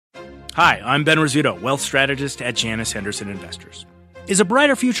Hi, I'm Ben Rizzuto, wealth strategist at Janus Henderson Investors. Is a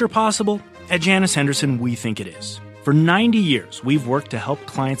brighter future possible? At Janus Henderson, we think it is. For 90 years, we've worked to help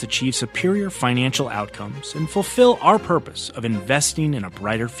clients achieve superior financial outcomes and fulfill our purpose of investing in a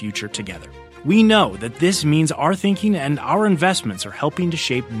brighter future together. We know that this means our thinking and our investments are helping to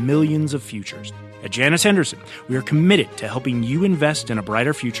shape millions of futures. At Janus Henderson, we are committed to helping you invest in a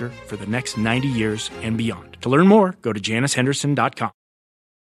brighter future for the next 90 years and beyond. To learn more, go to janushenderson.com.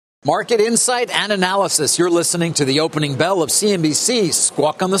 Market insight and analysis. You're listening to the opening bell of CNBC's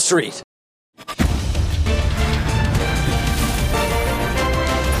Squawk on the Street.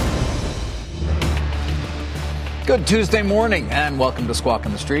 Good Tuesday morning and welcome to Squawk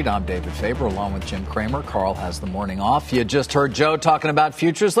on the Street. I'm David Faber along with Jim Cramer. Carl has the morning off. You just heard Joe talking about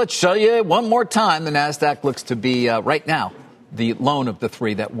futures. Let's show you one more time. The NASDAQ looks to be right now the lone of the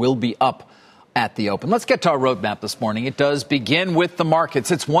three that will be up at the open. Let's get to our roadmap this morning. It does begin with the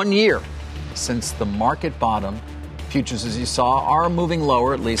markets. It's 1 year since the market bottom. Futures, as you saw, are moving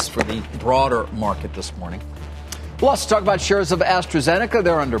lower, at least for the broader market this morning. We'll also talk about shares of AstraZeneca.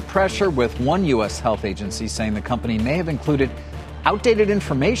 They're under pressure, with one U.S. health agency saying the company may have included outdated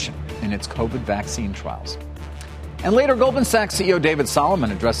information in its COVID vaccine trials. And later, Goldman Sachs CEO David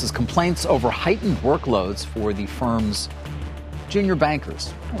Solomon addresses complaints over heightened workloads for the firm's junior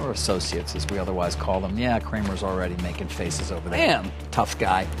bankers, or associates, as we otherwise call them. Yeah, Kramer's already making faces over there. Damn, tough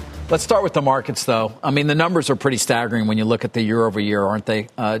guy. Let's start with the markets, though. I mean, the numbers are pretty staggering when you look at the year over year, aren't they,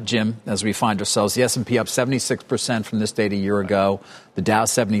 Jim, as we find ourselves? The S&P up 76% from this date a year ago. The Dow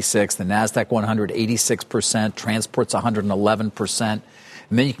 76%. The NASDAQ 100, 86%. Transport's 111%. And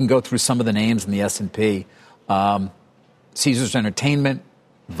then you can go through some of the names in the S&P. Caesars Entertainment,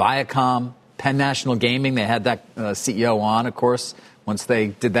 Viacom, Penn National Gaming. They had that CEO on, of course, once they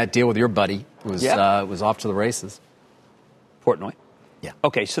did that deal with your buddy. It was off to the races. Portnoy. Yeah.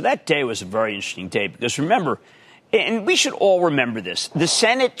 Okay, so that day was a very interesting day because remember, and we should all remember this, the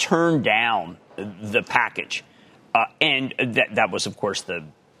Senate turned down the package. And that was, of course,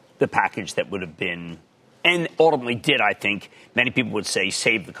 the package that would have been, and ultimately did, I think, many people would say,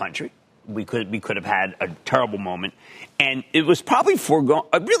 save the country. We could have had a terrible moment. And it was probably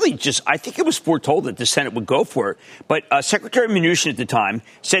I think it was foretold that the Senate would go for it. But Secretary Mnuchin at the time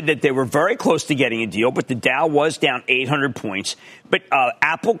said that they were very close to getting a deal, but the Dow was down 800 points. But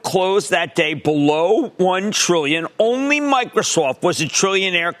Apple closed that day below $1 trillion. Only Microsoft was a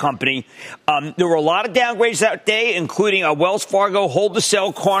trillionaire company. There were a lot of downgrades that day, including a Wells Fargo, hold to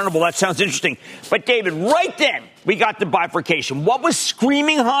sell, Carnival. That sounds interesting. But, David, right then, we got the bifurcation. What was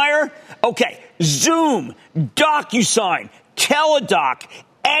screaming higher? Okay, Zoom, DocuSign, Teladoc,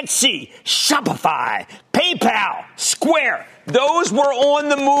 Etsy, Shopify, PayPal, Square. Those were on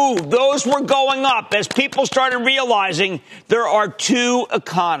the move. Those were going up as people started realizing there are two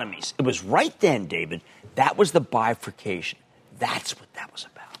economies. It was right then, David. That was the bifurcation. That's what that was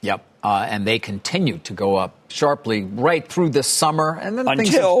about. Yep. And they continued to go up sharply right through this summer. And then things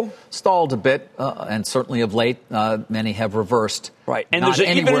have stalled a bit. And certainly of late, many have reversed. Right. And not there's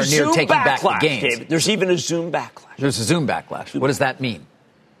anywhere even a near Zoom taking backlash, back the gains. David. There's even a Zoom backlash. There's a Zoom backlash. What does that mean?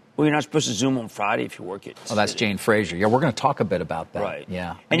 Well, you're not supposed to Zoom on Friday if you work it. Oh, that's Jane Fraser. Yeah, we're going to talk a bit about that. Right.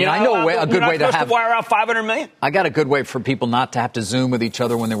 Yeah. And I know a good way to have to wire out $500 million. I got a good way for people not to have to Zoom with each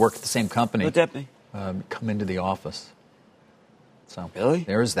other when they work at the same company. What'd that be? Come into the office. So really,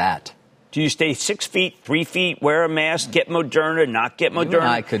 there's that. Do you stay 6 feet, 3 feet, wear a mask, get Moderna, not get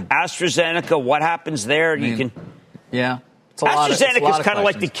Moderna? AstraZeneca, what happens there? Yeah. AstraZeneca is kind of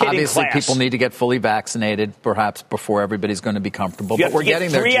like the kid Obviously, in class. people need to get fully vaccinated, perhaps, before everybody's going to be comfortable. But we're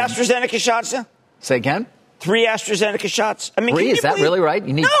getting there. Three AstraZeneca shots now? Say again? 3 AstraZeneca shots? I mean, three? Is that really right?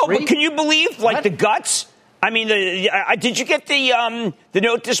 You need three? But can you believe, the guts? I mean, did you get the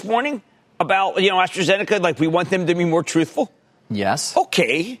note this morning about, AstraZeneca? Like, we want them to be more truthful? Yes.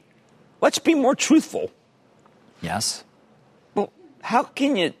 Okay. Let's be more truthful. Yes. Well, how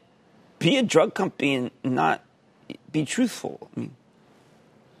can you be a drug company and not be truthful? I mean,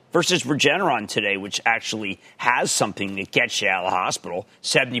 versus Regeneron today, which actually has something that gets you out of the hospital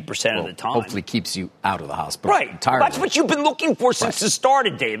 70% of the time. Hopefully keeps you out of the hospital. Right. Entirely. That's what you've been looking for since it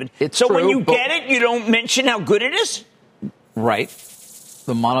started, David. It's so true, when you get it, you don't mention how good it is? Right.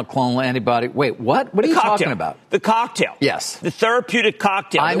 The monoclonal antibody. Wait, what? What are you talking about? The cocktail. Yes. The therapeutic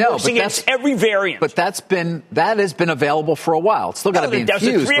cocktail. I know. Works against every variant. But that has been available for a while. It's still got to be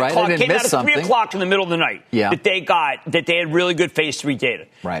infused, right? I didn't miss something. 3 o'clock in the middle of the night that they had really good phase 3 data.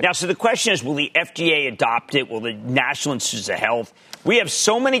 Right. Now, so the question is, will the FDA adopt it? Will the National Institutes of Health? We have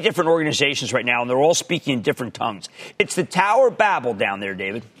so many different organizations right now, and they're all speaking in different tongues. It's the Tower of Babel down there,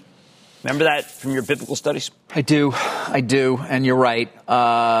 David. Remember that from your biblical studies? I do. And you're right.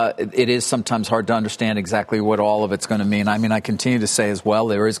 It is sometimes hard to understand exactly what all of it's going to mean. I mean, I continue to say as well,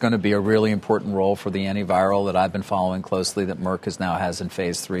 there is going to be a really important role for the antiviral that I've been following closely that Merck now has in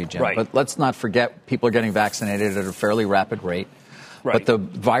phase 3, Jim. Right. But let's not forget people are getting vaccinated at a fairly rapid rate. Right. But the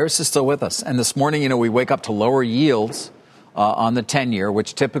virus is still with us. And this morning, we wake up to lower yields on the 10-year,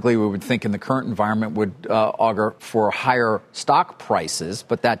 which typically we would think in the current environment would augur for higher stock prices,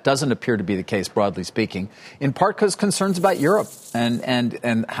 but that doesn't appear to be the case, broadly speaking, in part because concerns about Europe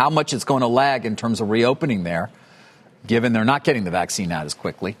and how much it's going to lag in terms of reopening there, given they're not getting the vaccine out as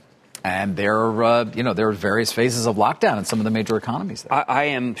quickly. And there are various phases of lockdown in some of the major economies there. I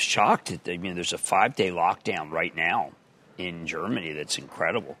am shocked that there's a 5-day lockdown right now in Germany that's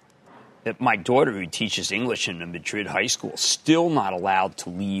incredible. That my daughter, who teaches English in a Madrid high school, still not allowed to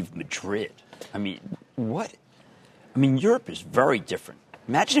leave Madrid. I mean, what? I mean, Europe is very different.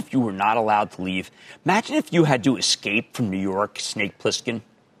 Imagine if you were not allowed to leave. Imagine if you had to escape from New York, Snake Plissken.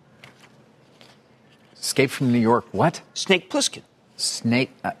 Escape from New York, what? Snake Plissken.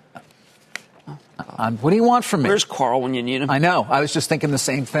 Snake. What do you want from me? Where's Carl when you need him? I know. I was just thinking the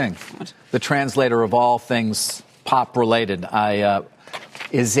same thing. What? The translator of all things pop-related.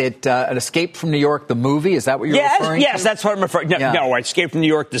 Is it an Escape from New York, the movie? Is that what you're referring to? Yes, that's what I'm referring to. No, Escape from New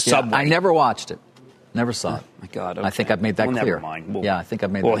York, the subway. I never watched it. Never saw it. My God. Okay. I think I've made that clear. Never mind. I think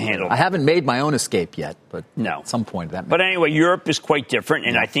I've made that clear. Handle I haven't made my own escape yet, but no. At some point that may. But anyway, Europe is quite different,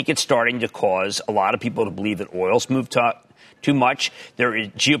 and I think it's starting to cause a lot of people to believe that oil's moved too much. There is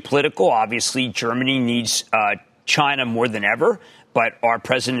geopolitical. Obviously, Germany needs China more than ever. But our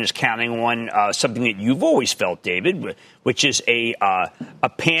president is counting on something that you've always felt, David, which is a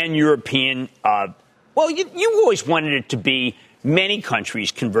pan-European. You always wanted it to be many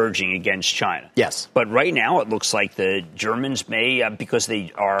countries converging against China. Yes. But right now it looks like the Germans may, because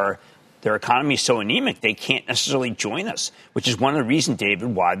their economy is so anemic, they can't necessarily join us, which is one of the reasons,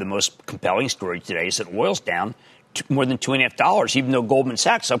 David, why the most compelling story today is that oil's down more than $2.50, even though Goldman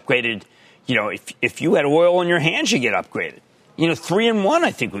Sachs upgraded. If you had oil in your hands, you get upgraded. 3-1, I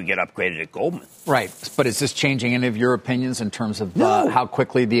think we get upgraded at Goldman. Right. But is this changing any of your opinions in terms of how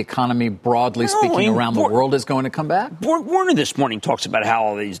quickly the economy, broadly speaking, around the world is going to come back? Warner this morning talks about how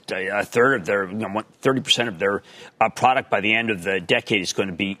all these a third of their 30% of their product by the end of the decade is going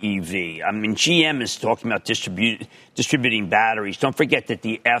to be EV. I mean, GM is talking about distributing batteries. Don't forget that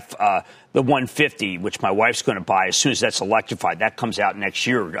the 150, which my wife's going to buy as soon as that's electrified, that comes out next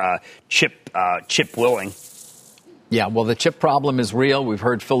year. Chip willing. Yeah, well, the chip problem is real. We've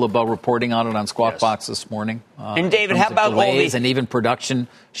heard Phil LeBeau reporting on it on Squawk Box this morning. And David, how about all these and even production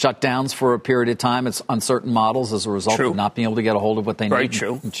shutdowns for a period of time? It's on certain models as a result of not being able to get a hold of what they need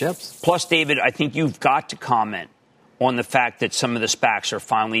in chips. Plus, David, I think you've got to comment on the fact that some of the SPACs are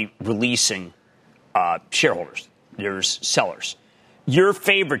finally releasing shareholders. There's sellers. Your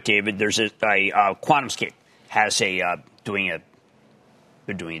favorite, David, there's a QuantumScape has they're doing a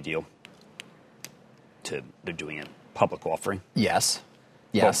deal. They're doing a public offering. Yes.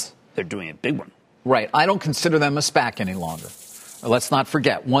 Well, they're doing a big one. Right. I don't consider them a SPAC any longer. Let's not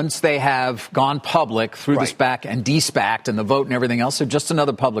forget, once they have gone public through the SPAC and de-SPACed and the vote and everything else, they're just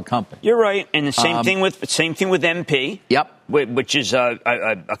another public company. You're right. And the same thing with MP. Yep. Which is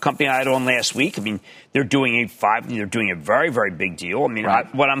a company I had on last week. I mean, they're doing a very, very big deal. I mean,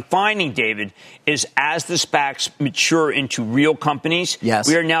 what I'm finding, David, is as the SPACs mature into real companies,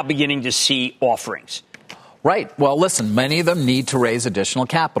 we are now beginning to see offerings. Right. Well, listen, many of them need to raise additional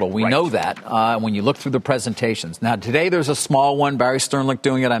capital. We know that when you look through the presentations. Now, today there's a small one. Barry Sternlicht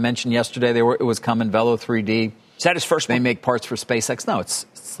doing it. I mentioned yesterday it was coming, Velo 3D. Is that his first one? They make parts for SpaceX. No, it's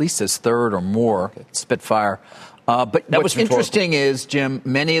at least his third or more, Spitfire. But what's interesting is, Jim,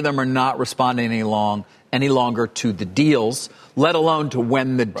 many of them are not responding any longer to the deals, let alone to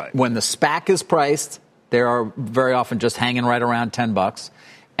when the SPAC is priced. They are very often just hanging right around $10.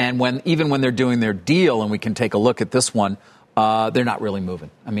 And even when they're doing their deal, and we can take a look at this one, they're not really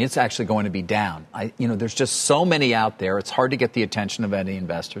moving. I mean, it's actually going to be down. There's just so many out there. It's hard to get the attention of any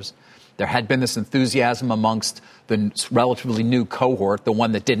investors. There had been this enthusiasm amongst the relatively new cohort, the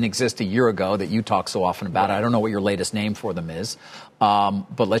one that didn't exist a year ago that you talk so often about. I don't know what your latest name for them is,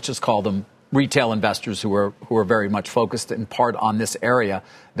 but let's just call them retail investors who are very much focused in part on this area.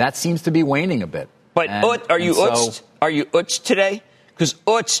 That seems to be waning a bit. But are you Utz today? Because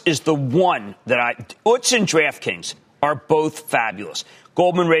Utz is the one that Utz and DraftKings are both fabulous.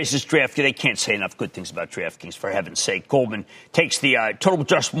 Goldman raises DraftKings. They can't say enough good things about DraftKings, for heaven's sake. Goldman takes the total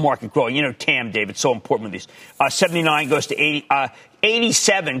addressable market growing. TAM, David, so important with these. 79 goes to 80.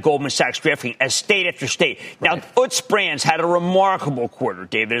 87, Goldman Sachs drafting as state after state. Now, Utz Brands had a remarkable quarter,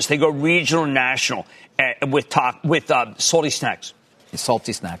 David, as they go regional and national with salty snacks.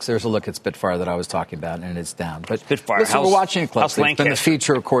 Salty snacks. There's a look at Spitfire that I was talking about, and it's down. But Spitfire. Listen, we're watching it closely. It's been the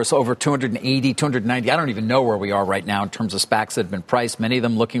feature, of course, over 280, 290. I don't even know where we are right now in terms of SPACs that have been priced, many of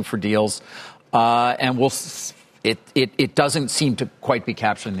them looking for deals. And it doesn't seem to quite be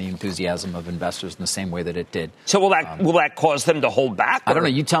capturing the enthusiasm of investors in the same way that it did. So will that cause them to hold back? I don't know.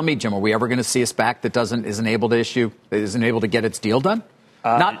 You tell me, Jim. Are we ever going to see a SPAC that isn't able to get its deal done?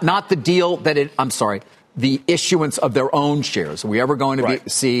 Not the deal that the issuance of their own shares. Are we ever going to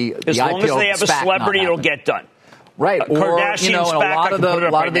see the IPO? As long as they have a celebrity, it'll get done. Right. Or, and a lot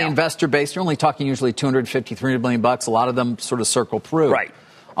of the investor base, you're only talking usually $250, $300 million. A lot of them sort of circle through. Right.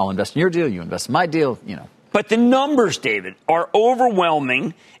 I'll invest in your deal. You invest in my deal, But the numbers, David, are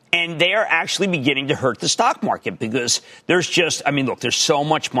overwhelming, and they are actually beginning to hurt the stock market because there's so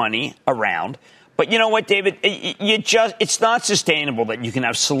much money around. But you know what, David? It's not sustainable that you can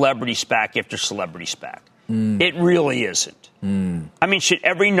have celebrity SPAC after celebrity SPAC. It really isn't. I mean, should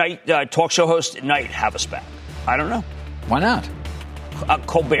every night talk show host at night have a SPAC? I don't know. Why not?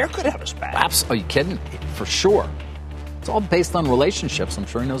 Colbert could have a SPAC. Absolutely. Are you kidding? For sure. It's all based on relationships. I'm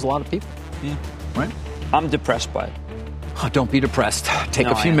sure he knows a lot of people. Yeah. Right? I'm depressed by it. Oh, don't be depressed. Take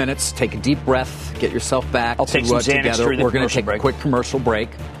a few minutes. Take a deep breath. Get yourself back. I'll take some Xanax together. We're going to take break. A quick commercial break.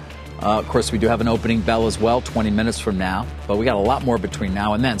 Of course, we do have an opening bell as well, 20 minutes from now. But we got a lot more between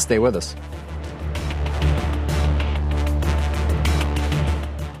now and then. Stay with us.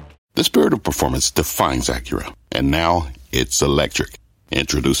 The spirit of performance defines Acura. And now it's electric.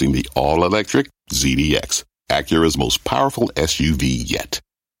 Introducing the all-electric ZDX, Acura's most powerful SUV yet.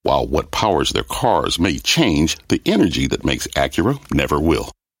 While what powers their cars may change, the energy that makes Acura never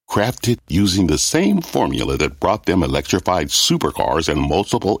will. Crafted using the same formula that brought them electrified supercars and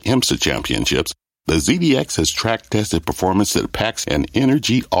multiple IMSA championships, the ZDX has track-tested performance that packs an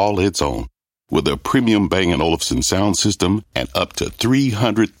energy all its own. With a premium Bang & Olufsen sound system and up to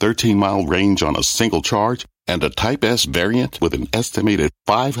 313-mile range on a single charge, and a Type S variant with an estimated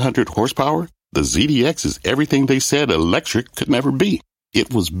 500 horsepower, the ZDX is everything they said electric could never be.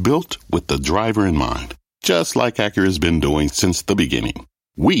 It was built with the driver in mind, just like Acura's been doing since the beginning.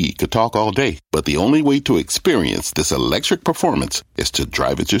 We could talk all day, but the only way to experience this electric performance is to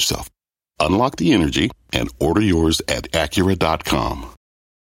drive it yourself. Unlock the energy and order yours at Acura.com.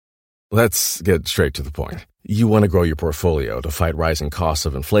 Let's get straight to the point. You want to grow your portfolio to fight rising costs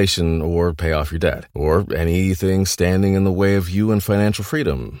of inflation or pay off your debt, or anything standing in the way of you and financial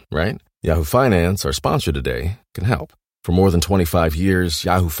freedom, right? Yahoo Finance, our sponsor today, can help. For more than 25 years,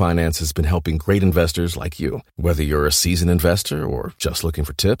 Yahoo Finance has been helping great investors like you. Whether you're a seasoned investor or just looking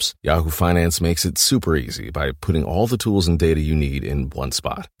for tips, Yahoo Finance makes it super easy by putting all the tools and data you need in one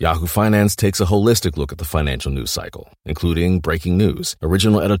spot. Yahoo Finance takes a holistic look at the financial news cycle, including breaking news,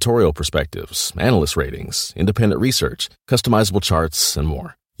 original editorial perspectives, analyst ratings, independent research, customizable charts, and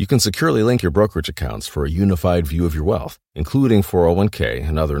more. You can securely link your brokerage accounts for a unified view of your wealth, including 401k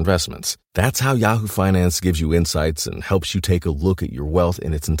and other investments. That's how Yahoo Finance gives you insights and helps you take a look at your wealth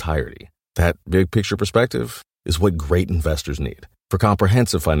in its entirety. That big picture perspective is what great investors need. For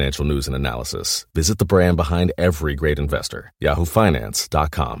comprehensive financial news and analysis, visit the brand behind every great investor,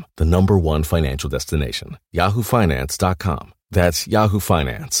 yahoofinance.com, the #1 financial destination, yahoofinance.com. That's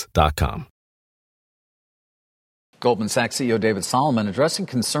yahoofinance.com. Goldman Sachs CEO David Solomon addressing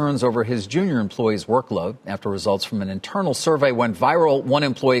concerns over his junior employees' workload after results from an internal survey went viral. One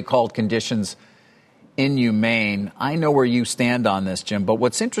employee called conditions inhumane. I know where you stand on this, Jim, but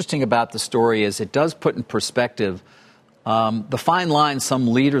what's interesting about the story is it does put in perspective the fine line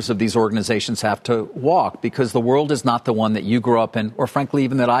some leaders of these organizations have to walk, because the world is not the one that you grew up in, or frankly,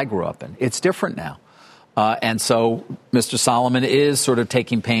 even that I grew up in. It's different now. And so Mr. Solomon is sort of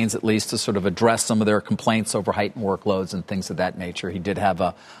taking pains, at least, to sort of address some of their complaints over heightened workloads and things of that nature. He did have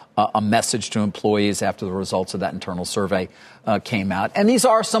a message to employees after the results of that internal survey came out. And these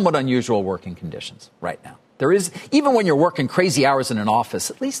are somewhat unusual working conditions right now. There is, even when you're working crazy hours in an office,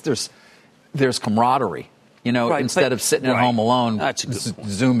 at least there's camaraderie, instead of sitting at home alone,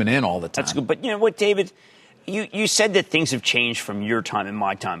 zooming in all the time. That's good. But you know what, David? You said that things have changed from your time and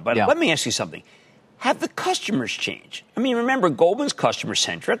my time. But let me ask you something. Have the customers changed? I mean, remember, Goldman's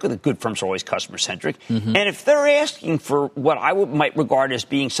customer-centric, or the good firms are always customer-centric. Mm-hmm. And if they're asking for what I might regard as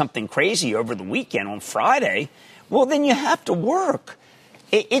being something crazy over the weekend on Friday, well, then you have to work.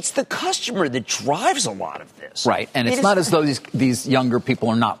 It's the customer that drives a lot of this. Right. And it's not as though these younger people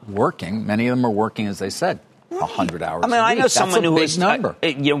are not working. Many of them are working, as they said, 100 hours a week. I know someone who was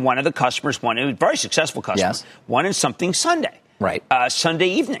one of the customers, one very successful customer, wanted something Sunday. Sunday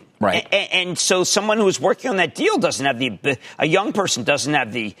evening. Right. And so someone who is working on that deal doesn't have a young person doesn't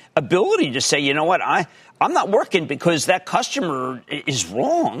have the ability to say, you know what, I'm not working because that customer is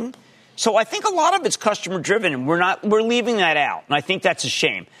wrong. So I think a lot of it's customer driven, and we're leaving that out. And I think that's a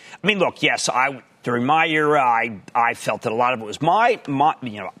shame. I mean, look, yes, during my era, I felt that a lot of it was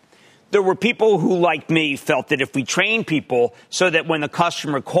there were people who, like me, felt that if we trained people so that when the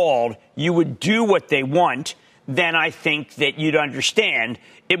customer called, you would do what they want, then I think that you'd understand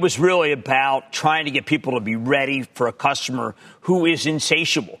it was really about trying to get people to be ready for a customer who is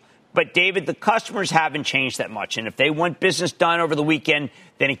insatiable. But, David, the customers haven't changed that much. And if they want business done over the weekend,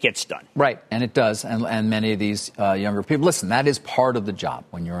 then it gets done. Right. And it does. And many of these younger people, listen, that is part of the job.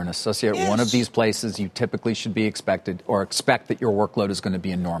 When you're an associate at one of these places, you typically should be expect that your workload is going to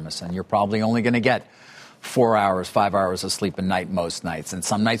be enormous. And you're probably only going to get 4 hours, 5 hours of sleep a night most nights. And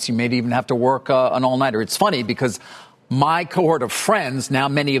some nights you may even have to work an all-nighter. It's funny because my cohort of friends, now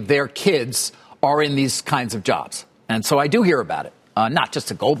many of their kids are in these kinds of jobs. And so I do hear about it. Not just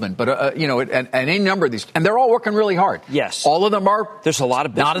at Goldman, but, and any number of these. And they're all working really hard. Yes. All of them are. There's a lot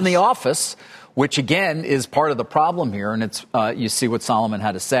of business. Not in the office, which, again, is part of the problem here. And it's you see what Solomon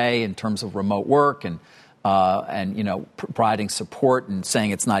had to say in terms of remote work and providing support and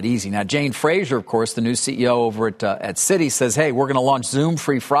saying it's not easy. Now, Jane Fraser, of course, the new CEO over at Citi, says, hey, we're going to launch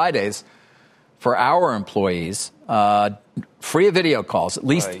Zoom-free Fridays for our employees, free of video calls, at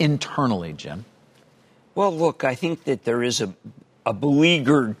least internally, Jim. Well, look, I think that there is a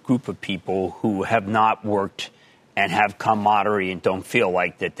beleaguered group of people who have not worked and have camaraderie and don't feel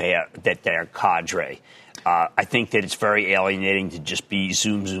like that they're cadre. I think that it's very alienating to just be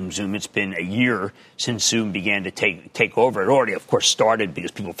Zoom. It's been a year since Zoom began to take over. It already, of course, started because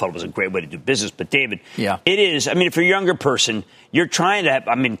people felt it was a great way to do business. But, David, it is. I mean, if you're a younger person, you're trying to have,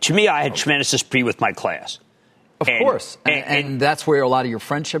 I mean, to me, I had tremendous esprit with my class. Of course. And that's where a lot of your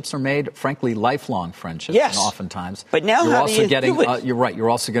friendships are made, frankly, lifelong friendships. Yes. Oftentimes. But now you're how also do you getting, do it? You're right.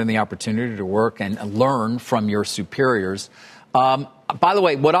 You're also getting the opportunity to work and learn from your superiors. By the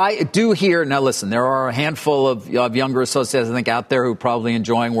way, what I do hear, now listen, there are a handful of younger associates, I think, out there who are probably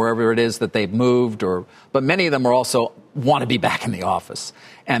enjoying wherever it is that they've moved, but many of them are also want to be back in the office.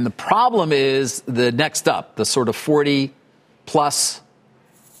 And the problem is the next up, the sort of 40-plus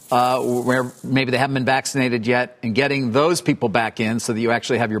where maybe they haven't been vaccinated yet, and getting those people back in so that you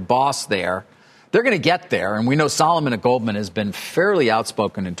actually have your boss there. They're going to get there. And we know Solomon at Goldman has been fairly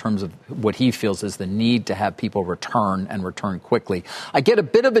outspoken in terms of what he feels is the need to have people return and return quickly. I get a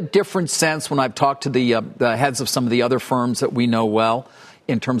bit of a different sense when I've talked to the heads of some of the other firms that we know well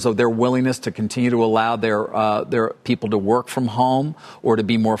in terms of their willingness to continue to allow their people to work from home or to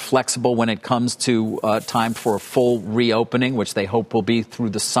be more flexible when it comes to time for a full reopening, which they hope will be through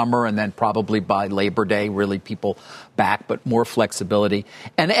the summer and then probably by Labor Day, really people back, but more flexibility.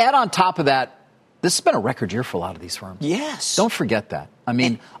 And add on top of that, this has been a record year for a lot of these firms. Yes. Don't forget that. I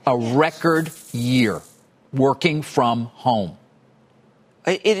mean, a record year working from home.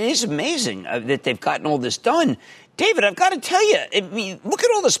 It is amazing that they've gotten all this done. David, I've got to tell you, I mean, look at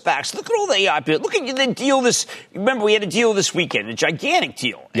all the SPACs. Look at all the AI. Look at the deal remember, we had a deal this weekend, a gigantic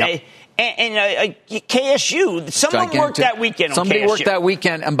deal. Yep. And KSU, someone worked that weekend on Somebody KSU. worked that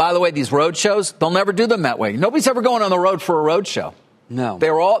weekend. And by the way, these road shows, they'll never do them that way. Nobody's ever going on the road for a road show. No.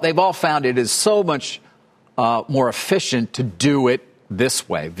 They've all found it is so much more efficient to do it this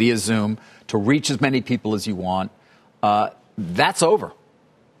way, via Zoom, to reach as many people as you want. That's over.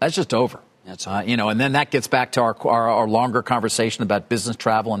 That's just over. That's and then that gets back to our longer conversation about business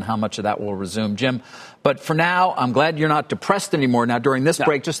travel and how much of that will resume, Jim. But for now, I'm glad you're not depressed anymore. Now, during this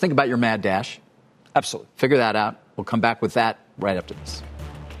break, just think about your mad dash. Absolutely. Figure that out. We'll come back with that right after this.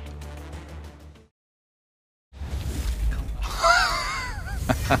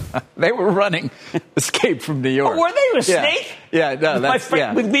 They were running Escape from New York. Oh, were they? A snake? Yeah, no, with that's... my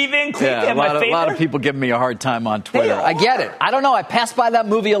friend, with Lee Van Cleef and my favorite? A lot of people giving me a hard time on Twitter. I get it. I don't know. I passed by that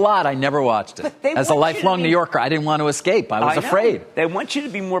movie a lot. I never watched it. As a lifelong New Yorker, I didn't want to escape. I was afraid. They want you to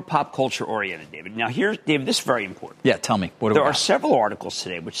be more pop culture oriented, David. Now, David, this is very important. Yeah, tell me. There are several articles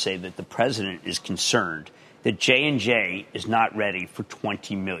today which say that the president is concerned that J&J is not ready for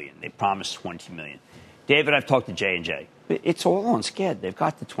 $20 million. They promised $20 million. David, I've talked to J&J. It's all on sked. They've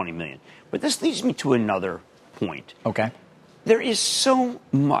got the $20 million. But this leads me to another point. Okay. There is so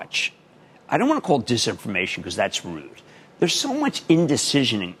much, I don't want to call it disinformation because that's rude. There's so much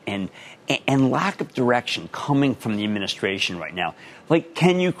indecision and lack of direction coming from the administration right now. Like,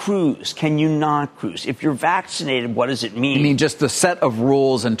 can you cruise? Can you not cruise? If you're vaccinated, what does it mean? You mean just the set of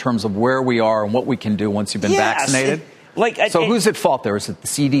rules in terms of where we are and what we can do once you've been vaccinated? So who's at fault there? Is it the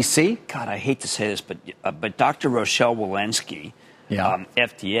CDC? God, I hate to say this, but Dr. Rochelle Walensky,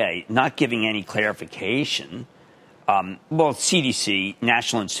 FDA, not giving any clarification. CDC,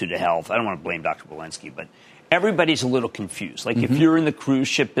 National Institute of Health. I don't want to blame Dr. Walensky, but everybody's a little confused. Like if you're in the cruise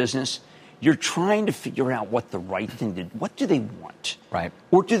ship business, you're trying to figure out what the right thing to do. What do they want? Right.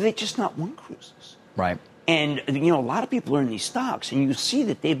 Or do they just not want cruises? Right. And, a lot of people are in these stocks, and you see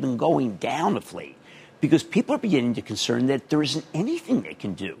that they've been going down of late because people are beginning to concern that there isn't anything they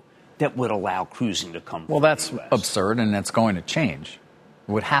can do that would allow cruising to come. Well, that's absurd, and it's going to change.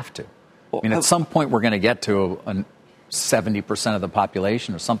 It would have to. At some point, we're going to get to 70% of the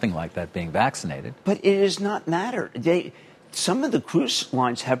population or something like that being vaccinated. But it does not matter. Some of the cruise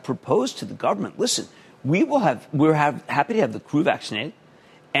lines have proposed to the government, listen, we're happy to have the crew vaccinated,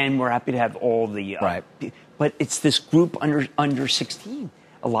 and we're happy to have all the right. But it's this group under 16.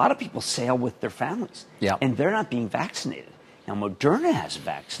 A lot of people sail with their families, and they're not being vaccinated. Now, Moderna has a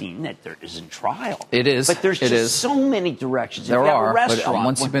vaccine that there is in trial. It is. But there's just so many directions. There are. But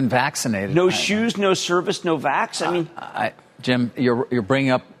once you've been vaccinated. No shoes, no service, no vax. Jim, you're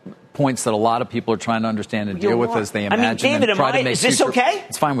bringing up points that a lot of people are trying to understand and deal with as they imagine David, and try to make is this okay?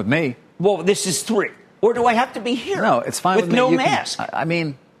 It's fine with me. Well, this is 3. Or do I have to be here? No, it's fine with me. No mask.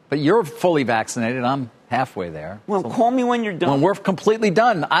 But you're fully vaccinated. I'm halfway there. Well, call me when you're done. When we're completely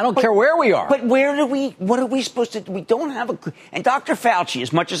done. I don't care where we are. But what are we supposed to do? We don't have and Dr. Fauci,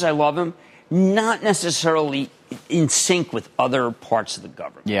 as much as I love him, not necessarily in sync with other parts of the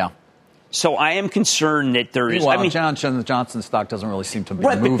government. Yeah. So I am concerned that there is. Well, Johnson stock doesn't really seem to be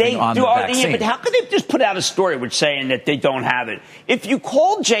moving on the vaccine. But how could they just put out a story which saying that they don't have it? If you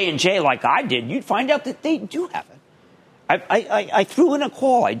called J&J like I did, you'd find out that they do have it. I threw in a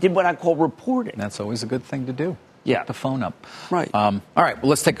call. I did what I call reporting. That's always a good thing to do. Yeah. Get the phone up. Right. All right. Well,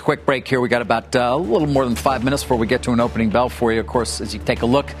 let's take a quick break here. We got about a little more than 5 minutes before we get to an opening bell for you. Of course, as you take a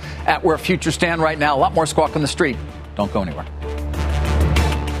look at where futures stand right now, a lot more Squawk on the Street. Don't go anywhere.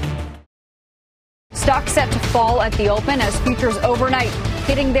 Stocks set to fall at the open as futures overnight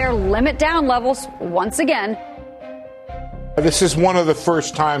hitting their limit down levels once again. This is one of the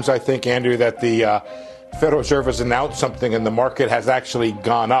first times, I think, Andrew, that the Federal Reserve has announced something and the market has actually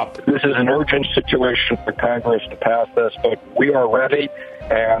gone up. This is an urgent situation for Congress to pass this, but we are ready,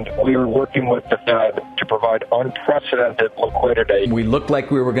 and we are working with the Fed to provide unprecedented liquidity. We looked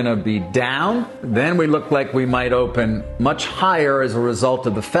like we were going to be down. Then we looked like we might open much higher as a result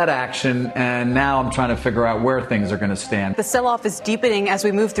of the Fed action. And now I'm trying to figure out where things are going to stand. The sell-off is deepening as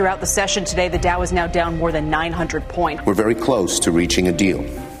we move throughout the session today. The Dow is now down more than 900 points. We're very close to reaching a deal.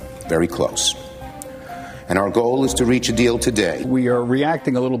 Very close. And our goal is to reach a deal today. We are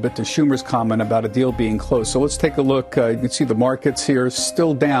reacting a little bit to Schumer's comment about a deal being close. So let's take a look. You can see the markets here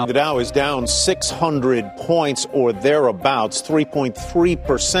still down. The Dow is down 600 points or thereabouts,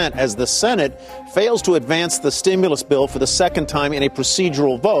 3.3%, as the Senate fails to advance the stimulus bill for the second time in a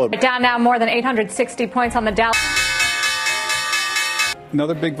procedural vote. Down now more than 860 points on the Dow.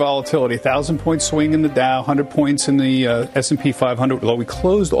 Another big volatility, 1,000-point swing in the Dow, 100 points in the S&P 500 low. We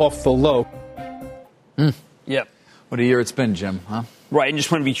closed off the low. Yep. What a year it's been, Jim, huh? Right, and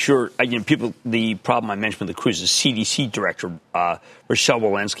just want to be sure, the problem I mentioned with the cruise is CDC Director Rochelle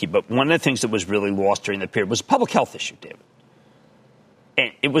Walensky, but one of the things that was really lost during the period was a public health issue, David.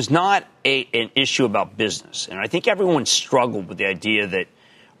 And it was not an issue about business. And I think everyone struggled with the idea that,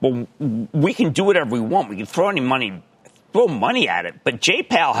 well, we can do whatever we want. We can throw money at it. But Jay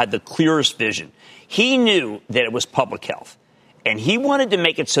Powell had the clearest vision. He knew that it was public health. And he wanted to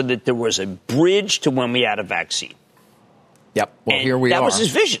make it so that there was a bridge to when we had a vaccine. Yep. Well, and here we are. That was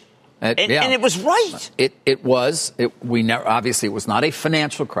his vision. And it was right. It was. Obviously, it was not a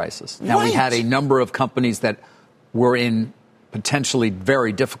financial crisis. Now, we had a number of companies that were in potentially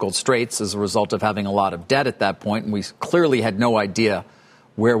very difficult straits as a result of having a lot of debt at that point. And we clearly had no idea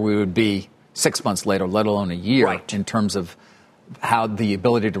where we would be 6 months later, let alone a year, in terms of how the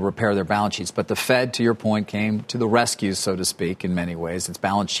ability to repair their balance sheets. But the Fed, to your point, came to the rescue, so to speak, in many ways. Its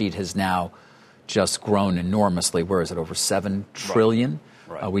balance sheet has now just grown enormously. Where is it? Over $7 trillion.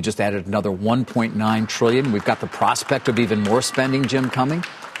 Right. We just added another $1.9 trillion. We've got the prospect of even more spending, Jim, coming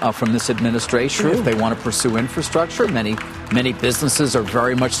from this administration if they want to pursue infrastructure. Many businesses are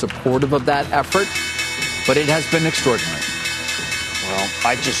very much supportive of that effort, but it has been extraordinary. Well,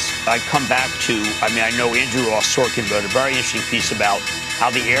 I come back to, I know Andrew Ross Sorkin wrote a very interesting piece about how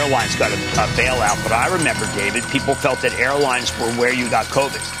the airlines got a bailout. But I remember, David, people felt that airlines were where you got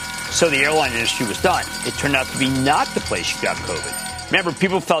COVID. So the airline industry was done. It turned out to be not the place you got COVID. Remember,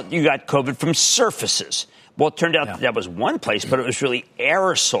 people felt you got COVID from surfaces. Well, it turned out that was one place, but it was really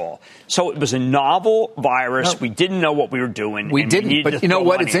aerosol. So it was a novel virus. We didn't know what we were doing. We didn't. But you know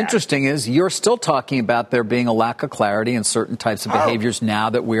what? It's interesting is you're still talking about there being a lack of clarity in certain types of behaviors now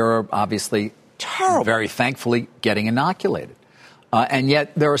that we are obviously very thankfully getting inoculated. And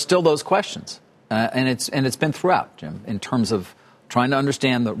yet there are still those questions. And it's been throughout, Jim, in terms of trying to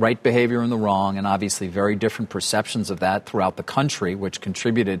understand the right behavior and the wrong, and obviously very different perceptions of that throughout the country, which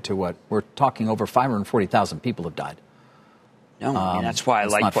contributed to what we're talking over 540,000 people have died. No, I mean, that's why I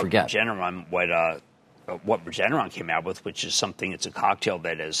like what Regeneron, Regeneron came out with, which is something, it's a cocktail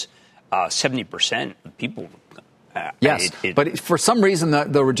that is 70% of people. Yes, but for some reason, the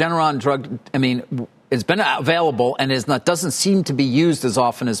Regeneron drug, I mean, it's been available and doesn't seem to be used as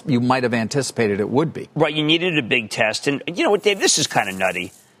often as you might have anticipated it would be. Right, you needed a big test. And you know what, Dave, this is kind of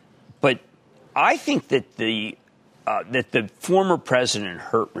nutty, but I think that the former president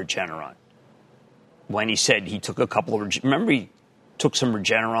hurt Regeneron when he said he took a couple of, remember he took some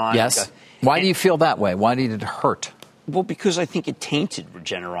Regeneron? Yes. Why do you feel that way? Why did it hurt? Well, because I think it tainted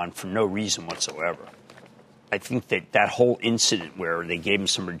Regeneron for no reason whatsoever. I think that whole incident where they gave him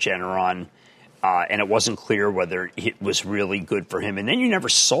some Regeneron, and it wasn't clear whether it was really good for him. And then you never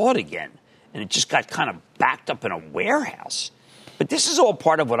saw it again. And it just got kind of backed up in a warehouse. But this is all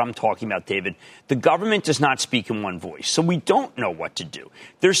part of what I'm talking about, David. The government does not speak in one voice, so we don't know what to do.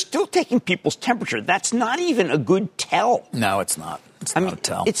 They're still taking people's temperature. That's not even a good tell. No, it's not. It's not a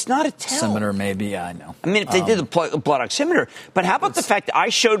tell. It's not a tell. Oximeter, maybe, yeah, I know. I mean, if they did the blood oximeter. But how about the fact that I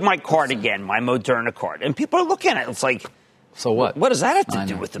showed my card again, my Moderna card, and people are looking at it. It's like, so what? What does that have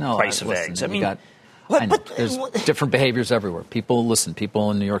to do with the price of eggs? I mean, there's different behaviors everywhere. People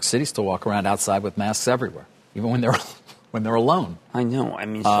in New York City still walk around outside with masks everywhere, even when they're alone. I know. I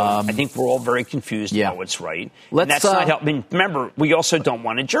mean, I think we're all very confused about what's right. And that's not helping. I mean, remember, we also don't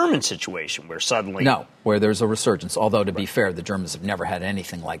want a German situation where suddenly... No, where there's a resurgence. Although, to be fair, the Germans have never had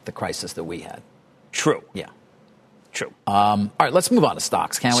anything like the crisis that we had. True. Yeah. True. All right, let's move on to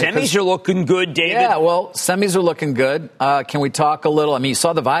stocks, can't we? Semis are looking good, David. Yeah, well, semis are looking good. Can we talk a little? I mean, you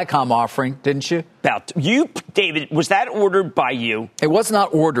saw the Viacom offering, didn't you? David, was that ordered by you? It was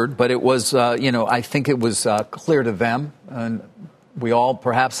not ordered, but it was, I think it was clear to them. And we all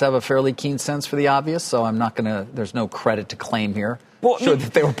perhaps have a fairly keen sense for the obvious, so I'm not going to, there's no credit to claim here. Well, sure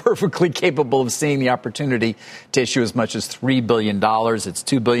that they were perfectly capable of seeing the opportunity to issue as much as $3 billion. It's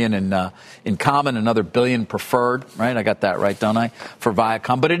 $2 billion in common, another $1 billion preferred, right? I got that right, don't I? For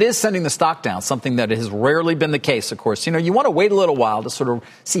Viacom. But it is sending the stock down, something that has rarely been the case, of course. You know, you want to wait a little while to sort of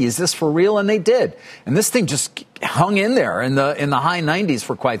see, is this for real? And they did. And this thing just hung in there in the high 90s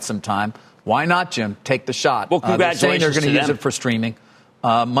for quite some time. Why not, Jim? Take the shot. Well, congratulations they're going to use it for streaming.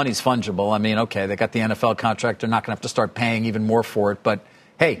 Money's fungible. I mean, okay, they got the NFL contract. They're not going to have to start paying even more for it. But,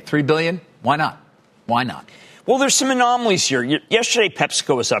 hey, $3 billion, why not? Why not? Well, there's some anomalies here. Yesterday,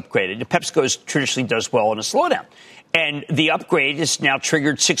 PepsiCo was upgraded. PepsiCo traditionally does well in a slowdown. And the upgrade has now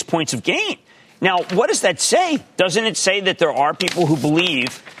triggered 6 points of gain. Now, what does that say? Doesn't it say that there are people who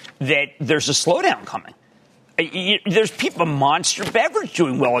believe that there's a slowdown coming? There's people, Monster Beverage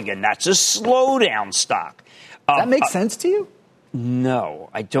doing well again. That's a slowdown stock. That makes sense to you? No,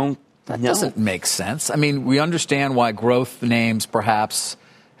 I don't. That doesn't make sense. I mean, we understand why growth names perhaps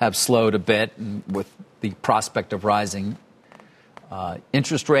have slowed a bit with the prospect of rising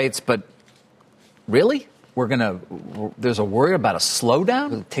interest rates, but really? There's a worry about a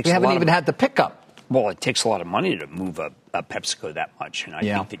slowdown? We haven't even had the pickup. Well, it takes a lot of money to move a PepsiCo that much, and I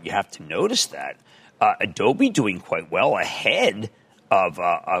think that you have to notice that. Adobe doing quite well ahead of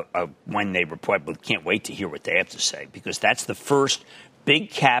when they report, but can't wait to hear what they have to say, because that's the first big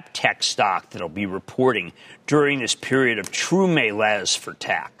cap tech stock that'll be reporting during this period of true malaise for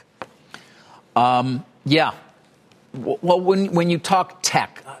tech. Yeah. Well, when you talk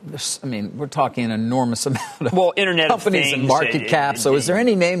tech, I mean, we're talking an enormous amount of Internet companies of things and market cap. So is there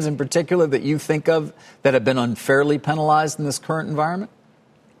any names in particular that you think of that have been unfairly penalized in this current environment?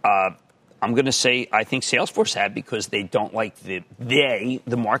 I'm going to say I think Salesforce had, because they don't like the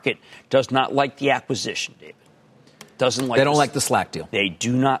market does not like the acquisition, David. They don't like the Slack deal. They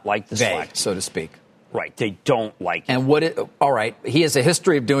do not like the Slack deal, so to speak. Right. They don't like it. And all right, he has a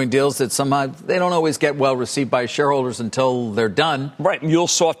history of doing deals that somehow they don't always get well received by shareholders until they're done. Right.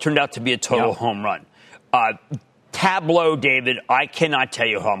 MuleSoft turned out to be a total home run. Tableau, David, I cannot tell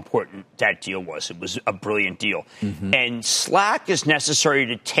you how important that deal was. It was a brilliant deal. Mm-hmm. And Slack is necessary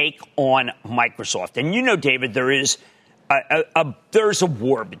to take on Microsoft. And you know, David, there's a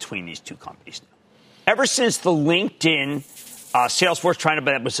war between these two companies now. Ever since the LinkedIn, Salesforce trying to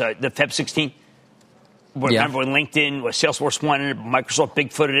buy, that was the Feb 16. Remember when LinkedIn, Salesforce wanted it, Microsoft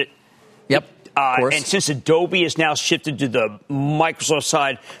bigfooted it? Yep. And since Adobe is now shifted to the Microsoft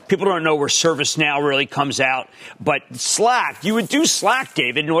side, people don't know where ServiceNow really comes out. But Slack, you would do Slack,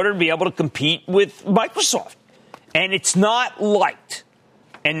 David, in order to be able to compete with Microsoft. And it's not liked.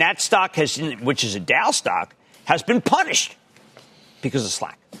 And that stock, which is a Dow stock, has been punished because of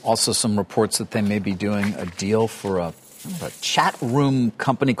Slack. Also some reports that they may be doing a deal for a chat room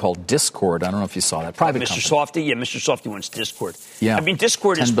company called Discord. I don't know if you saw that. Private company. Mr. Softy wants Discord. Yeah. I mean,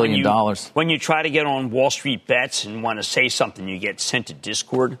 Discord is $10 billion. when you try to get on Wall Street bets and want to say something, you get sent to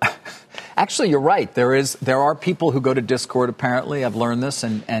Discord. Actually, you're right. There are people who go to Discord, apparently, I've learned this,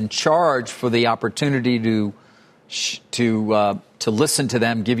 and charge for the opportunity to listen to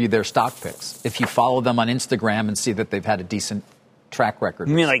them give you their stock picks. If you follow them on Instagram and see that they've had a decent track record.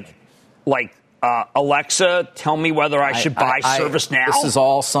 You mean like Alexa, tell me whether I should buy ServiceNow? This is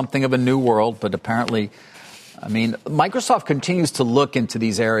all something of a new world, but apparently, I mean, Microsoft continues to look into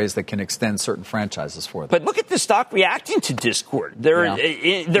these areas that can extend certain franchises for them. But look at the stock reacting to Discord. They're in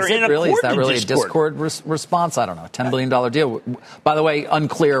Is that really a Discord response? I don't know. $10 billion deal. By the way,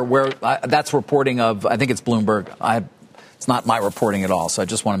 unclear where that's reporting of. I think it's Bloomberg. It's not my reporting at all, so I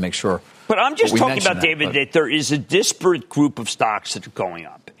just want to make sure. But I'm just talking about, David, that there is a disparate group of stocks that are going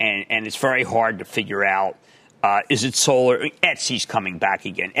up, and it's very hard to figure out, is it solar? Etsy's coming back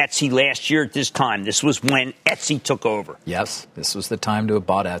again. Etsy last year at this time, this was when Etsy took over. Yes, this was the time to have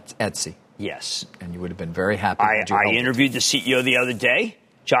bought Etsy. Yes. And you would have been very happy. I interviewed the CEO the other day,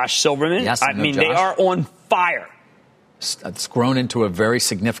 Josh Silverman. Yes, I mean, Josh. They are on fire. It's grown into a very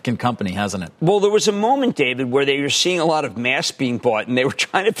significant company, hasn't it? Well, there was a moment, David, where they were seeing a lot of masks being bought, and they were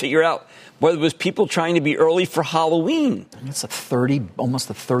trying to figure out whether it was people trying to be early for Halloween. It's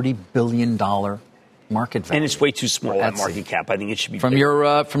almost a $30 billion market value. And it's way too small, that market cap. I think it should be from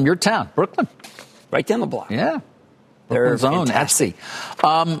your town, Brooklyn. Right down the block. Yeah. Brooklyn's own Etsy.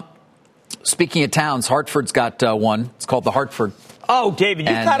 Speaking of towns, Hartford's got one. It's called the Hartford. Oh, David,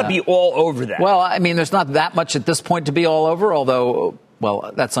 you've got to be all over that. Well, I mean, there's not that much at this point to be all over, although,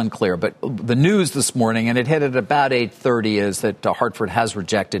 well, that's unclear. But the news this morning, and it hit at about 8:30, is that Hartford has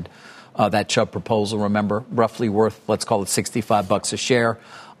rejected that Chubb proposal, remember, roughly worth, let's call it $65 a share,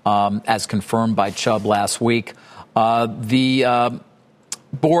 as confirmed by Chubb last week. The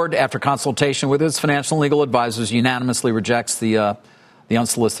board, after consultation with its financial and legal advisors, unanimously rejects the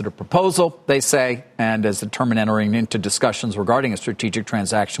unsolicited proposal, they say, and as determined entering into discussions regarding a strategic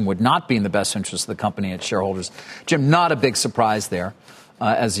transaction would not be in the best interest of the company and its shareholders. Jim, not a big surprise there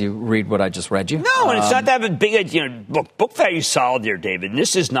as you read what I just read you. No, and it's not that big. Look, book value is solid there, David, and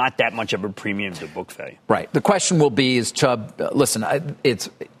this is not that much of a premium to book value. Right. The question will be, is Chubb, listen, it's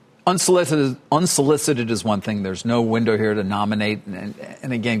unsolicited is one thing. There's no window here to nominate.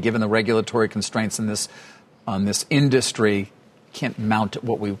 And again, given the regulatory constraints on this industry, can't mount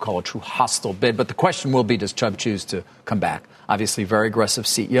what we would call a true hostile bid. But the question will be, does Chubb choose to come back? Obviously, very aggressive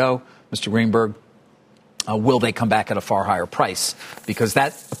CEO, Mr. Greenberg. Will they come back at a far higher price? Because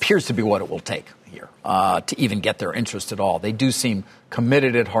that appears to be what it will take here to even get their interest at all. They do seem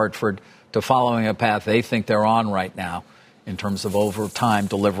committed at Hartford to following a path they think they're on right now in terms of over time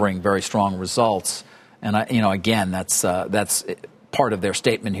delivering very strong results. And, again, that's part of their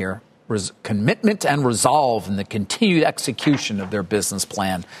statement here. Commitment and resolve in the continued execution of their business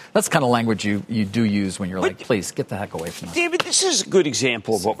plan. That's the kind of language you do use when you're like, please, get the heck away from us. David, this is a good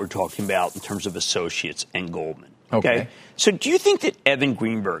example of what we're talking about in terms of associates and Goldman. Okay. So do you think that Evan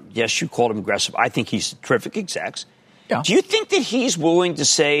Greenberg, yes, you called him aggressive. I think he's a terrific exec. Yeah. Do you think that he's willing to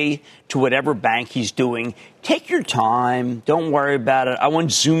say to whatever bank he's doing, take your time, don't worry about it. I want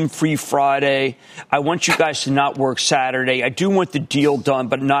Zoom-free Friday. I want you guys to not work Saturday. I do want the deal done,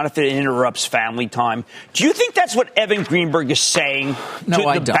 but not if it interrupts family time. Do you think that's what Evan Greenberg is saying to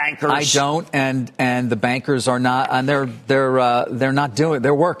the bankers? I don't, and the bankers are not, and they're not doing.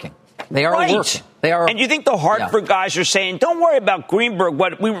 They're working. They are working. They are. And you think the Hartford guys are saying, don't worry about Greenberg.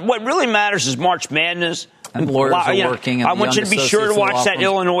 What really matters is March Madness. And lawyers are working. And I want you to be sure to watch that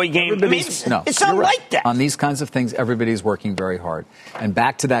Illinois game. It's not like that. On these kinds of things, everybody's working very hard. And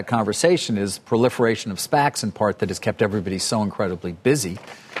back to that conversation is proliferation of SPACs in part that has kept everybody so incredibly busy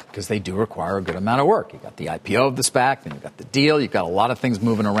because they do require a good amount of work. You've got the IPO of the SPAC, then you've got the deal. You've got a lot of things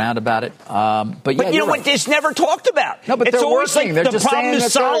moving around about it. But you know what? It's never talked about. No, but it's they're always working. Like they're the just problem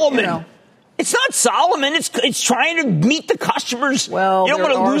is Solomon. It's not Solomon. It's trying to meet the customers. Well, you don't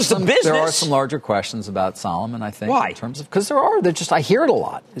want to lose the business. There are some larger questions about Solomon, I think. Why? In terms of because I hear it a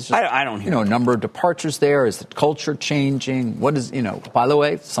lot. It's just, I don't hear. A number of departures there. Is the culture changing? What is By the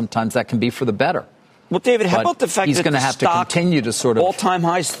way, sometimes that can be for the better. Well, David, how about the fact he's that going to have to continue to sort of all-time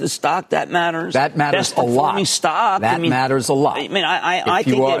highs to the stock? That matters. That matters a lot. Stock. That matters a lot. I mean, I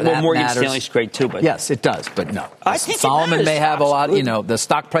think Morgan Stanley's great too. But yes, it does. But no, I think Solomon may have a lot. You know, the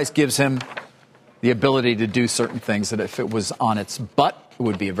stock price gives him the ability to do certain things that if it was on its butt, it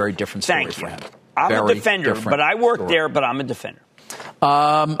would be a very different story for him. I'm a defender, but I work there, but I'm a defender.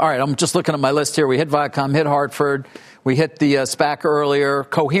 All right, I'm just looking at my list here. We hit Viacom, hit Hartford, we hit the SPAC earlier.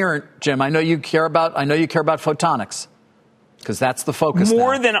 Coherent, Jim. I know you care about photonics because that's the focus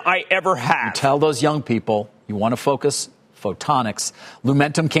more now. Than I ever have. You tell those young people you want to focus. Photonics.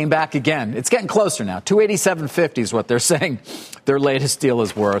 Lumentum came back again. It's getting closer now. $287.50 is what they're saying their latest deal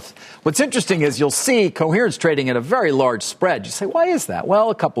is worth. What's interesting is you'll see Coherent's trading at a very large spread. You say, why is that? Well,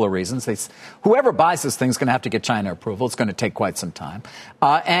 a couple of reasons. Whoever buys this thing is going to have to get China approval. It's going to take quite some time.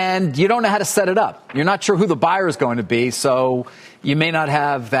 And you don't know how to set it up. You're not sure who the buyer is going to be, so you may not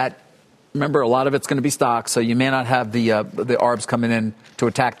have that. Remember, a lot of it's going to be stock, so you may not have the ARBs coming in to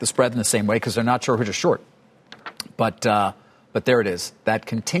attack the spread in the same way because they're not sure who to short. But there it is. That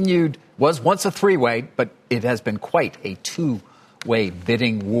continued, was once a three-way, but it has been quite a two-way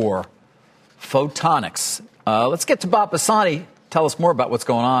bidding war. Photonics. Let's get to Bob Pisani. Tell us more about what's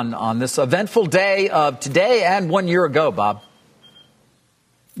going on this eventful day of today and 1 year ago, Bob.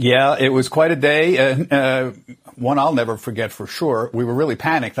 Yeah, it was quite a day. One I'll never forget for sure. We were really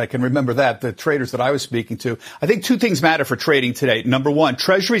panicked. I can remember that, the traders that I was speaking to. I think two things matter for trading today. Number one,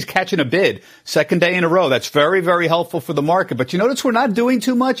 Treasury's catching a bid. Second day in a row. That's very, very helpful for the market. But you notice we're not doing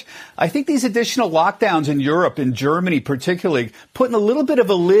too much? I think these additional lockdowns in Europe, in Germany particularly, putting a little bit of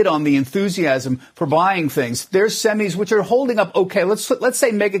a lid on the enthusiasm for buying things. There's semis which are holding up okay. Let's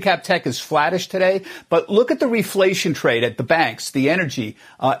say mega cap tech is flattish today, but look at the reflation trade at the banks, the energy,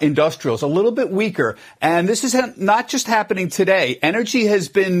 industrials, a little bit weaker. And this is not just happening today. Energy has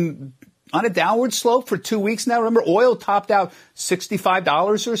been on a downward slope for 2 weeks now. Remember, oil topped out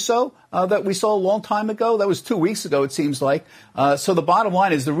 $65 or so that we saw a long time ago. That was 2 weeks ago, it seems like. So the bottom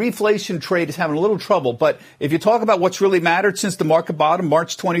line is the reflation trade is having a little trouble. But if you talk about what's really mattered since the market bottom,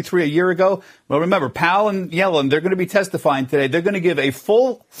 March 23 a year ago, well, remember, Powell and Yellen, they're going to be testifying today. They're going to give a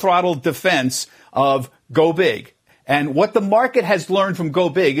full throttle defense of go big. And what the market has learned from Go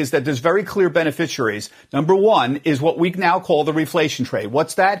Big is that there's very clear beneficiaries. Number one is what we now call the reflation trade.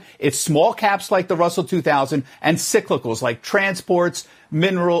 What's that? It's small caps like the Russell 2000 and cyclicals like transports,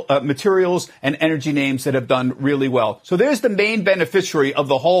 materials, and energy names that have done really well. So there's the main beneficiary of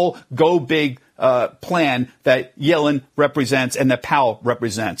the whole Go Big plan that Yellen represents and that Powell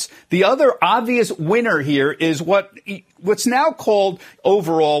represents. The other obvious winner here is what's now called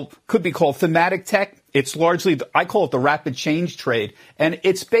overall, could be called thematic tech. It's largely, I call it the rapid change trade. And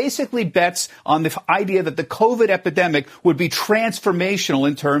it's basically bets on the idea that the COVID epidemic would be transformational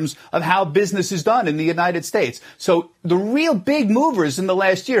in terms of how business is done in the United States. So the real big movers in the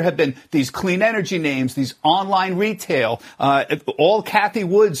last year have been these clean energy names, these online retail, all Cathie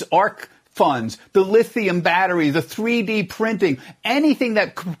Wood's ARC funds, the lithium battery, the 3D printing, anything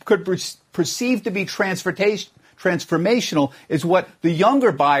that could perceive to be transformational is what the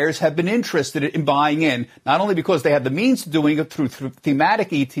younger buyers have been interested in buying in, not only because they have the means of doing it through thematic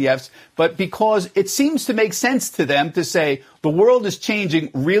ETFs, but because it seems to make sense to them to say the world is changing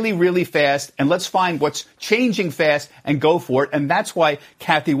really, really fast, and let's find what's changing fast and go for it. And that's why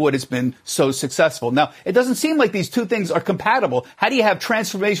Cathie Wood has been so successful. Now, it doesn't seem like these two things are compatible. How do you have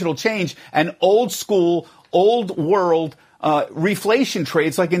transformational change and old school, old world reflation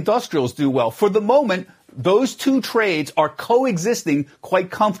trades like industrials do well? For the moment, those two trades are coexisting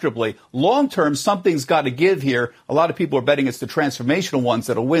quite comfortably. Long term, something's got to give here. A lot of people are betting it's the transformational ones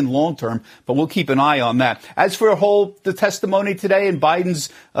that'll win long term, but we'll keep an eye on that. As for the testimony today in Biden's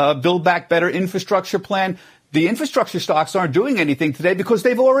Build Back Better infrastructure plan, the infrastructure stocks aren't doing anything today because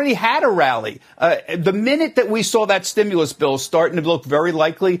they've already had a rally. The minute that we saw that stimulus bill starting to look very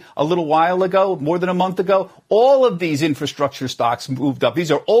likely a little while ago, more than a month ago, all of these infrastructure stocks moved up.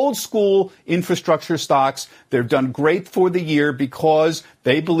 These are old school infrastructure stocks. They've done great for the year because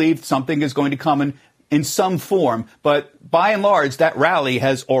they believe something is going to come in some form. But by and large, that rally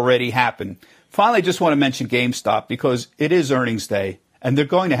has already happened. Finally, I just want to mention GameStop because it is earnings day. And they're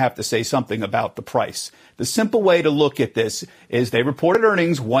going to have to say something about the price. The simple way to look at this is they reported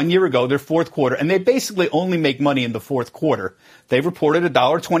earnings 1 year ago, their fourth quarter, and they basically only make money in the fourth quarter. They reported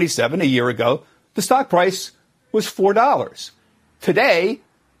 $1.27 a year ago. The stock price was $4. Today,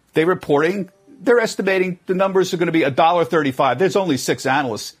 they're estimating the numbers are going to be $1.35. There's only 6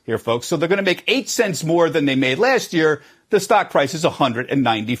 analysts here, folks. So they're going to make 8 cents more than they made last year. the stock price is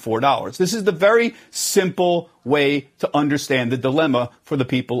 $194. This is the very simple way to understand the dilemma for the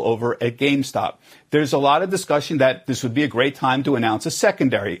people over at GameStop. There's a lot of discussion that this would be a great time to announce a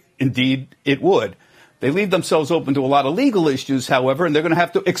secondary. Indeed, it would. They leave themselves open to a lot of legal issues, however, and they're going to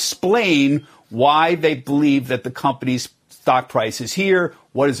have to explain why they believe that the company's stock price is here,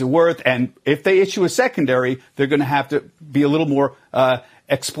 what is it worth, and if they issue a secondary, they're going to have to be a little more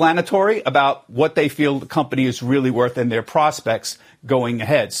explanatory about what they feel the company is really worth and their prospects going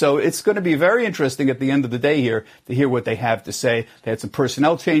ahead. So it's going to be very interesting at the end of the day here to hear what they have to say. They had some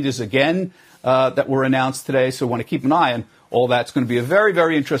personnel changes again that were announced today, so we want to keep an eye on all that. It's going to be a very,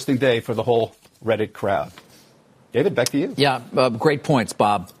 very interesting day for the whole Reddit crowd. David, back to you. Yeah, great points,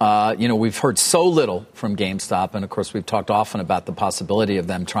 Bob. We've heard so little from GameStop, and of course we've talked often about the possibility of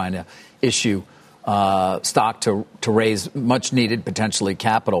them trying to issue stock to raise much needed potentially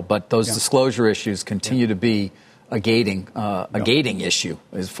capital. But those disclosure issues continue to be a gating issue,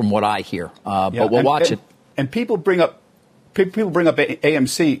 is from what I hear. But we'll watch it. And people bring up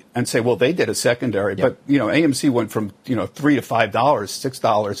AMC and say, well, they did a secondary, but AMC went from $3 to $5,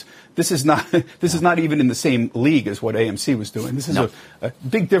 $6. This is not even in the same league as what AMC was doing. This is a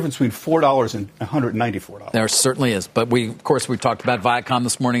big difference between $4 and $194. There certainly is. But we've talked about Viacom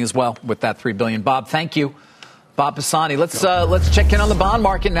this morning as well with that $3 billion. Bob, thank you. Bob Pisani. Let's check in on the bond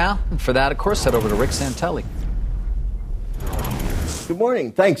market now. And for that, of course, head over to Rick Santelli. Good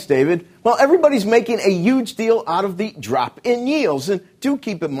morning. Thanks, David. Well, everybody's making a huge deal out of the drop in yields. And do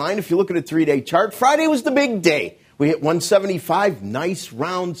keep in mind, if you look at a 3-day chart, Friday was the big day. We hit 175, nice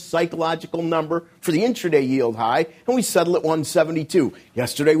round psychological number for the intraday yield high, and we settled at 172.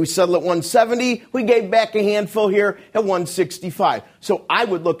 Yesterday we settled at 170. We gave back a handful here at 165. So I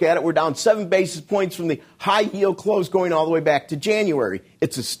would look at it. We're down 7 basis points from the high yield close going all the way back to January.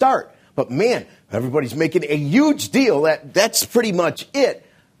 It's a start. But, man, everybody's making a huge deal. That's pretty much it.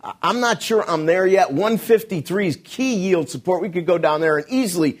 I'm not sure I'm there yet. 153 is key yield support. We could go down there and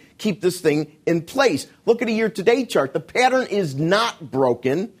easily keep this thing in place. Look at a year-to-date chart. The pattern is not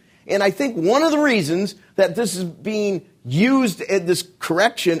broken. And I think one of the reasons that this is being used at this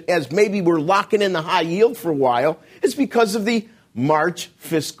correction as maybe we're locking in the high yield for a while is because of the March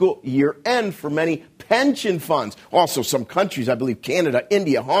fiscal year end for many pension funds. Also, some countries, I believe Canada,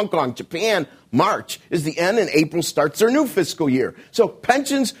 India, Hong Kong, Japan, March is the end and April starts their new fiscal year. So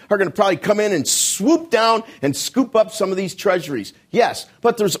pensions are going to probably come in and swoop down and scoop up some of these treasuries. Yes,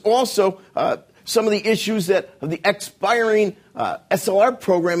 but there's also some of the issues that of the expiring SLR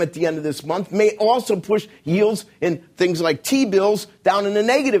program at the end of this month may also push yields in things like T-bills down in the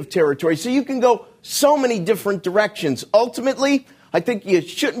negative territory. So you can go so many different directions. Ultimately, I think you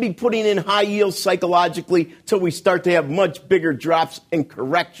shouldn't be putting in high yields psychologically till we start to have much bigger drops and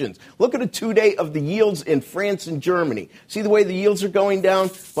corrections. Look at a 2-day of the yields in France and Germany. See the way the yields are going down?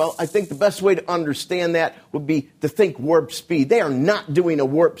 Well, I think the best way to understand that would be to think warp speed. They are not doing a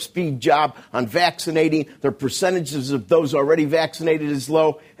warp speed job on vaccinating. Their percentages of those already vaccinated is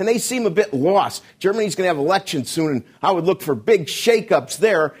low, and they seem a bit lost. Germany's going to have elections soon, and I would look for big shakeups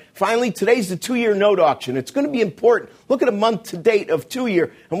there. Finally, today's the 2-year note auction. It's going to be important. Look at a month to date of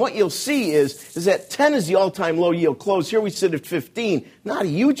 2-year, and what you'll see is that 10 is the all-time low yield close. Here we sit at 15. Not a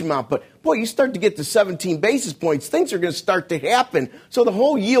huge amount, but boy, you start to get to 17 basis points, things are going to start to happen. So the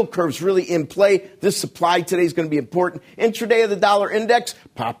whole yield curve's really in play. This supply today is going to be important. Intraday of the dollar index,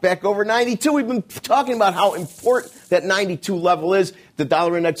 pop back over 92. We've been talking about how important that 92 level is. The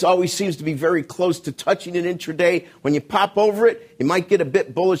dollar index always seems to be very close to touching it intraday. When you pop over it, you might get a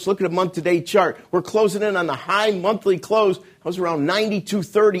bit bullish. Look at a month-to-date chart. We're closing in on the high monthly close. That was around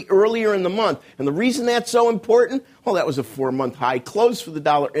 92.30 earlier in the month. And the reason that's so important, well, that was a 4-month high close for the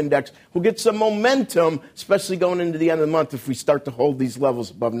dollar index. We'll get some momentum, especially going into the end of the month if we start to hold these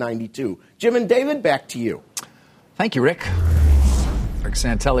levels above 92. Jim and David, back to you. Thank you, Rick. Rick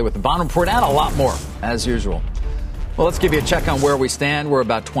Santelli with the bond report and a lot more, as usual. Well, let's give you a check on where we stand. We're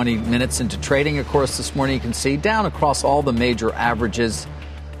about 20 minutes into trading. Of course, this morning you can see down across all the major averages,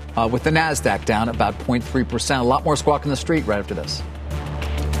 with the NASDAQ down about 0.3%. A lot more Squawk in the Street right after this.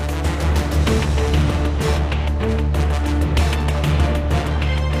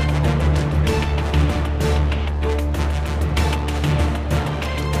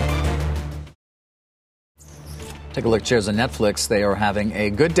 Take a look at shares on Netflix. They are having a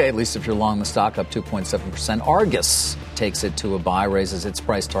good day, at least if you're long the stock, up 2.7%. Argus takes it to a buy, raises its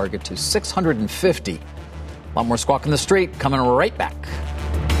price target to $650. A lot more Squawk in the Street coming right back.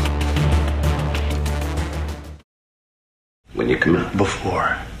 When you come out before,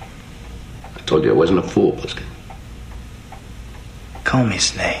 I told you I wasn't a fool, Pliskin. Call me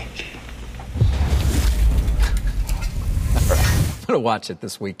Snake. going to watch it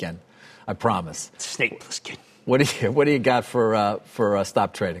this weekend. I promise. Snake Plissken. What do you got for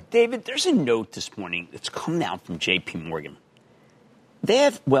stop trading? David, there's a note this morning that's come out from J.P. Morgan. They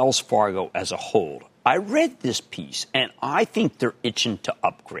have Wells Fargo as a hold. I read this piece, and I think they're itching to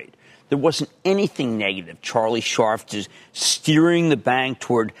upgrade. There wasn't anything negative. Charlie Scharf is steering the bank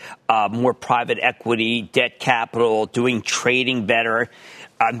toward more private equity, debt capital, doing trading better,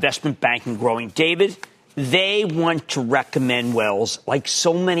 investment banking growing. David, they want to recommend Wells like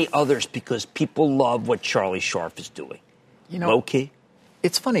so many others because people love what Charlie Scharf is doing. Low-key.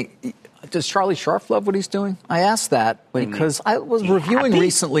 It's funny. Does Charlie Scharf love what he's doing? I asked that because I was reviewing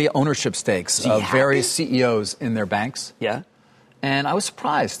recently ownership stakes of various CEOs in their banks. Yeah. And I was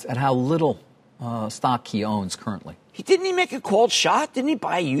surprised at how little stock he owns currently. Didn't he make a called shot? Didn't he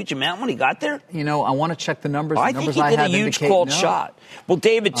buy a huge amount when he got there? I want to check the numbers. I think he did a huge called shot. Well,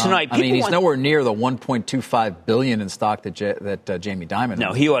 David, tonight... he's nowhere near the $1.25 billion in stock that Jamie Dimon...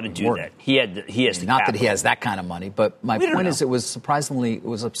 No, he ought to do that. He has the Not capital. that he has that kind of money, but my point is it was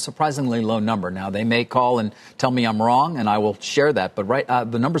a surprisingly low number. Now, they may call and tell me I'm wrong, and I will share that. But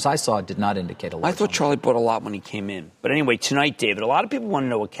the numbers I saw did not indicate a lot. I thought Charlie bought a lot when he came in. But anyway, tonight, David, a lot of people want to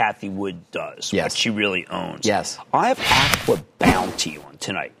know what Cathie Wood does, what she really owns. Yes. I have Aqua Bounty on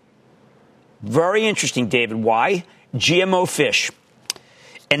tonight. Very interesting, David. Why? GMO fish.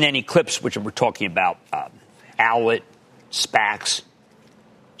 And then Eclipse, which we're talking about, Owlet, SPACs.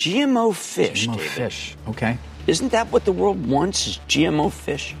 GMO fish, GMO David. fish, okay. Isn't that what the world wants, is GMO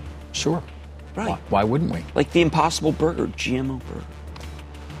fish? Sure. Right. Why wouldn't we? Like the Impossible Burger, GMO burger.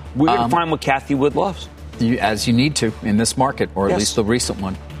 We're going to find what Cathie Wood loves. As you need to in this market, or at least the recent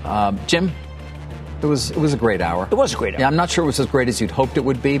one. Jim, it was a great hour. It was a great hour. Yeah, I'm not sure it was as great as you'd hoped it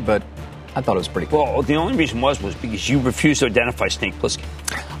would be, but I thought it was pretty cool. Well, the only reason was because you refused to identify Snake Plissken.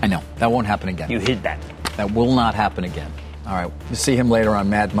 I know. That won't happen again. You hid that. That will not happen again. All right. We'll see him later on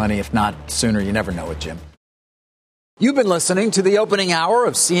Mad Money. If not sooner, you never know it, Jim. You've been listening to the opening hour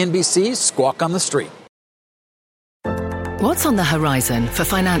of CNBC's Squawk on the Street. What's on the horizon for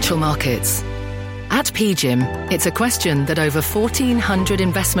financial markets? At PGIM, it's a question that over 1,400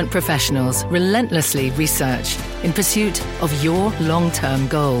 investment professionals relentlessly research in pursuit of your long-term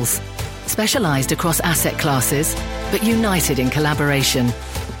goals. Specialized across asset classes, but united in collaboration,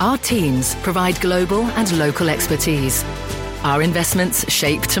 our teams provide global and local expertise. Our investments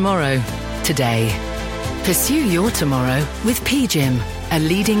shape tomorrow, today. Pursue your tomorrow with PGIM, a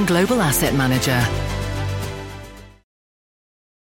leading global asset manager.